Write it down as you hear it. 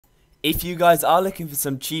If you guys are looking for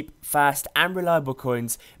some cheap, fast and reliable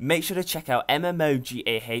coins, make sure to check out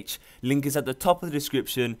MMOGAH, link is at the top of the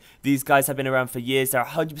description. These guys have been around for years, they're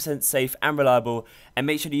 100% safe and reliable, and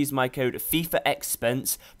make sure to use my code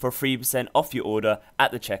FIFAEXPENSE for 3% off your order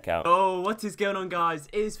at the checkout. Oh, what is going on guys,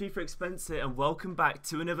 it is FIFAEXPENSE here and welcome back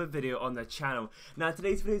to another video on the channel. Now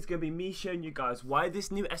today's video is going to be me showing you guys why this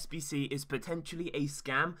new SBC is potentially a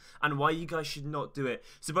scam and why you guys should not do it.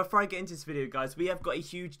 So before I get into this video guys, we have got a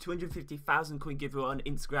huge 250,000 coin giveaway on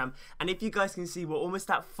Instagram, and if you guys can see, we're almost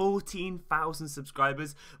at 14,000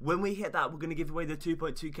 subscribers. When we hit that, we're going to give away the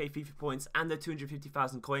 2.2k FIFA points and the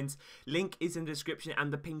 250,000 coins. Link is in the description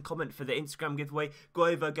and the pinned comment for the Instagram giveaway. Go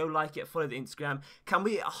over, go like it, follow the Instagram. Can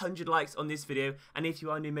we hit 100 likes on this video? And if you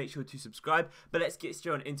are new, make sure to subscribe. But let's get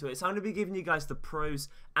straight on into it. So I'm going to be giving you guys the pros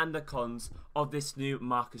and the cons of this new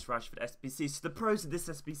Marcus Rashford SBC. So the pros of this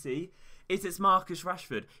SBC is it's Marcus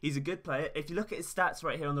Rashford. He's a good player. If you look at his stats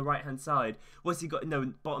right here on the right hand side, what's he got?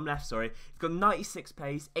 No, bottom left, sorry. He's got 96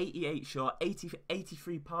 pace, 88 shot,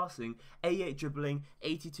 83 passing, 88 dribbling,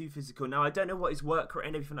 82 physical. Now I don't know what his work rate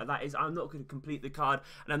and everything like that is. I'm not going to complete the card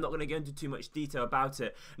and I'm not going to go into too much detail about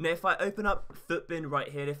it. Now if I open up Footbin right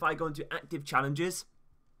here, if I go into active challenges,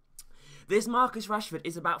 this Marcus Rashford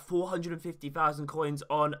is about 450,000 coins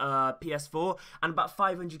on PS4 and about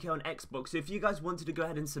 500k on Xbox. So if you guys wanted to go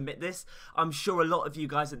ahead and submit this, I'm sure a lot of you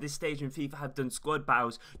guys at this stage in FIFA have done squad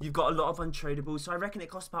battles. You've got a lot of untradables, so I reckon it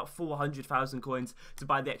costs about 400,000 coins to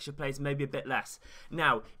buy the extra players, maybe a bit less.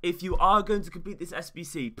 Now, if you are going to complete this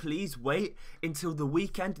SBC, please wait until the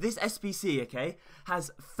weekend. This SBC, okay,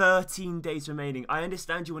 has 13 days remaining. I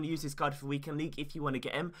understand you want to use this card for Weekend League if you want to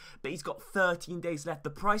get him, but he's got 13 days left. The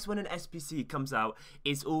price when an SBC comes out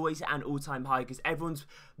is always at an all-time high because everyone's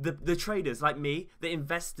the traders like me, the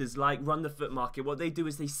investors like run the foot market. What they do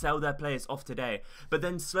is they sell their players off today, but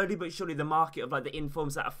then slowly but surely the market of like the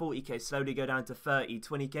informs that are 40k slowly go down to 30,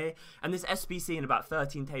 20k, and this SBC in about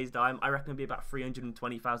 13 days time I reckon it'll be about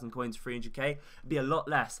 320,000 coins, 300k, be a lot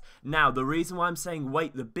less. Now the reason why I'm saying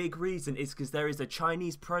wait, the big reason is because there is a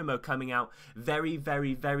Chinese promo coming out very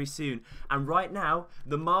soon, and right now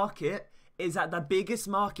the market is at the biggest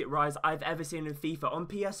market rise I've ever seen in FIFA. On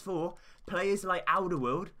PS4, players like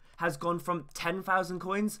Outerworld has gone from 10,000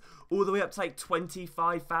 coins all the way up to like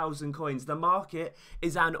 25,000 coins. The market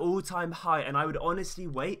is at an all-time high, and I would honestly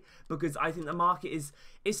wait because I think the market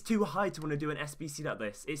is too high to want to do an SBC like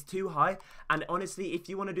this. It's too high, and honestly, if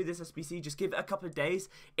you want to do this SBC, just give it a couple of days.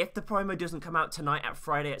 If the promo doesn't come out tonight at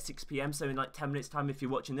Friday at 6 PM, so in like 10 minutes time if you're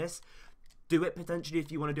watching this, do it potentially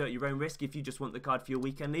if you want to do it at your own risk, if you just want the card for your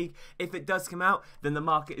Weekend League. If it does come out, then the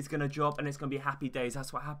market is going to drop and it's going to be happy days.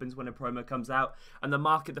 That's what happens when a promo comes out. And the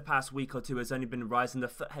market the past week or two has only been rising. The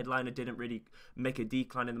foot headliner didn't really make a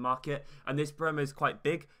decline in the market. And this promo is quite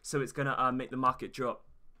big, so it's going to make the market drop.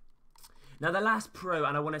 Now the last pro,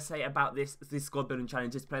 and I want to say about this squad building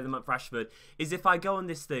challenge, this Player of the Month Rashford, is if I go on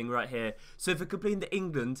this thing right here. So for completing the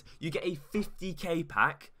England, you get a 50k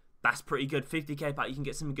pack. That's pretty good. 50k pack, you can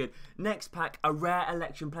get something good. Next pack, a rare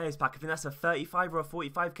election players pack. I think that's a 35 or a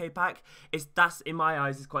 45k pack. That's in my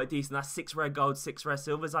eyes is quite decent. That's 6 rare golds, 6 rare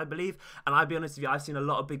silvers, I believe. And I'll be honest with you, I've seen a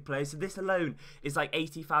lot of big players. So this alone is like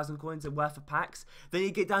 80,000 coins worth of packs. Then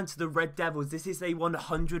you get down to the Red Devils. This is a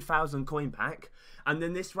 100,000 coin pack. And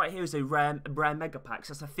then this right here is a rare mega pack.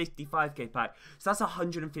 So that's a 55k pack. So that's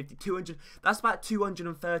 150, 200. That's about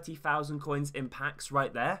 230,000 coins in packs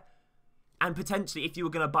right there. And potentially, if you were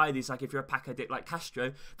going to buy these, like if you're a pack addict like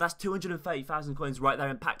Castro, that's 230,000 coins right there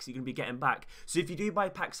in packs you're going to be getting back. So if you do buy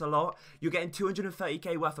packs a lot, you're getting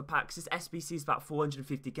 230k worth of packs. This SBC is about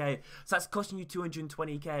 450k. So that's costing you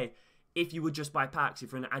 220k. If you would just buy packs,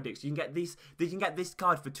 if you're an addict, so you can get this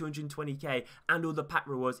card for 220k and all the pack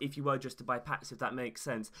rewards if you were just to buy packs, if that makes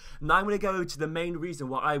sense. Now I'm going to go to the main reason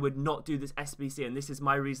why I would not do this SBC, and this is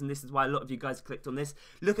my reason. This is why a lot of you guys clicked on this.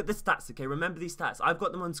 Look at the stats, okay? Remember these stats. I've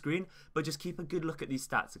got them on screen, but just keep a good look at these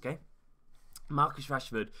stats, okay? Marcus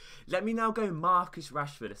Rashford. Let me now go Marcus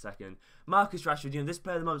Rashford a second. Marcus Rashford, you know, this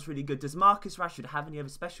Player of the Month is really good. Does Marcus Rashford have any other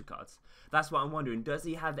special cards? That's what I'm wondering. Does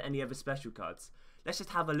he have any other special cards? Let's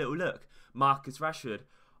just have a little look. Marcus Rashford.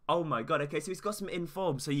 Oh my god, okay, so he's got some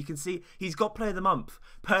inform, so you can see he's got Player of the Month.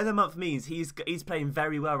 Player of the Month means he's playing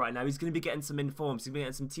very well right now. He's going to be getting some informs, he's going to be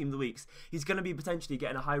getting some Team of the Weeks. He's going to be potentially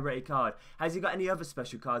getting a high-rated card. Has he got any other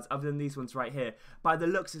special cards other than these ones right here? By the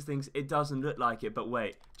looks of things, it doesn't look like it, but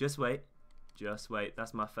wait. Just wait. Just wait.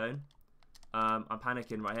 That's my phone. I'm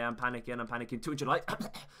panicking right here. I'm panicking. 200 likes.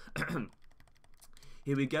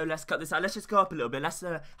 Here we go, let's cut this out. Let's just go up a little bit. Let's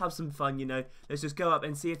have some fun, you know. Let's just go up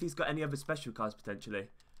and see if he's got any other special cards potentially.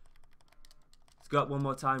 Let's go up one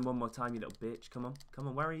more time, you little bitch. Come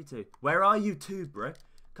on, where are you two? Where are you two, bro?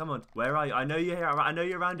 Come on, where are you? I know you're here. I know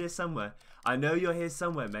you're around here somewhere. I know you're here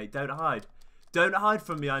somewhere, mate. Don't hide. Don't hide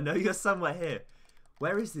from me. I know you're somewhere here.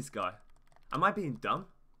 Where is this guy? Am I being dumb?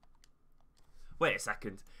 Wait a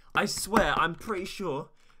second. I swear, I'm pretty sure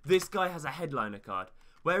this guy has a headliner card.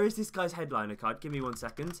 Where is this guy's headliner card? Give me 1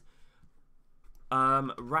 second.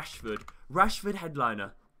 Rashford. Rashford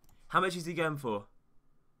headliner. How much is he going for?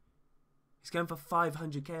 He's going for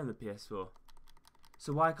 500k on the PS4.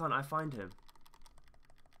 So why can't I find him?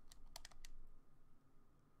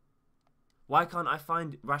 Why can't I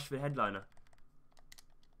find Rashford headliner?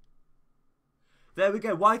 There we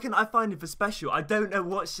go. Why can't I find him for special? I don't know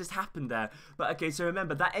what's just happened there. But okay, so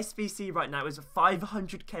remember, that SVC right now is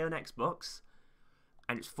 500k on Xbox.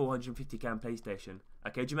 And it's 450k on PlayStation.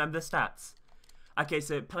 Okay, do you remember the stats? Okay,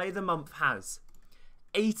 so Play of the Month has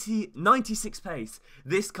 96 pace.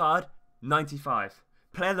 This card, 95.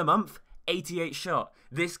 Play of the Month, 88 shot.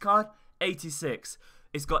 This card, 86.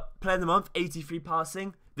 It's got Play of the Month, 83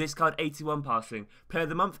 passing. This card, 81 passing. Player of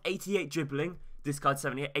the Month, 88 dribbling. This card,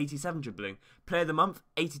 87 dribbling. Player of the Month,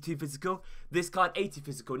 82 physical. This card, 80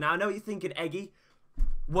 physical. Now, I know what you're thinking, Eggy.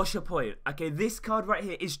 What's your point? Okay, this card right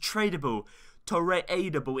here is tradable.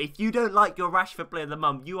 Tradable. If you don't like your Rashford Player of the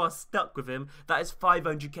Month, you are stuck with him. That is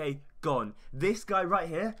 500k gone. This guy right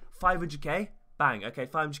here, 500k. Bang. Okay,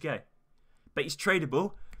 500k. But he's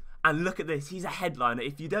tradable. And look at this, he's a headliner.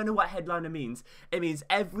 If you don't know what headliner means, it means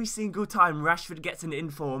every single time Rashford gets an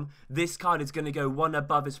inform, this card is going to go one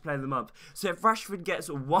above his Player of the Month. So if Rashford gets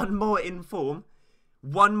one more inform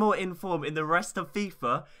in the rest of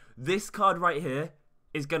FIFA, this card right here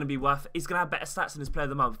is going to be worth, it's going to have better stats than his Player of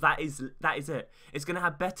the Month. That is it. It's going to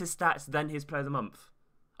have better stats than his Player of the Month.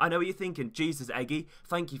 I know what you're thinking. Jesus, Eggy,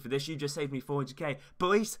 thank you for this. You just saved me 400k.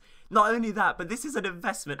 Boys, not only that, but this is an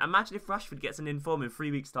investment. Imagine if Rashford gets an inform in 3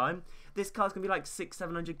 weeks' time. This card's going to be like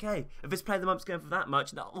 600-700k. If his Player of the Month's going for that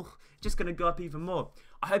much, no, just going to go up even more.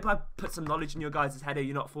 I hope I put some knowledge in your guys' head here.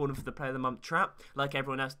 You're not falling for the Player of the Month trap like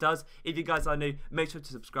everyone else does. If you guys are new, make sure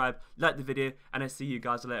to subscribe, like the video, and I'll see you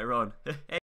guys later on.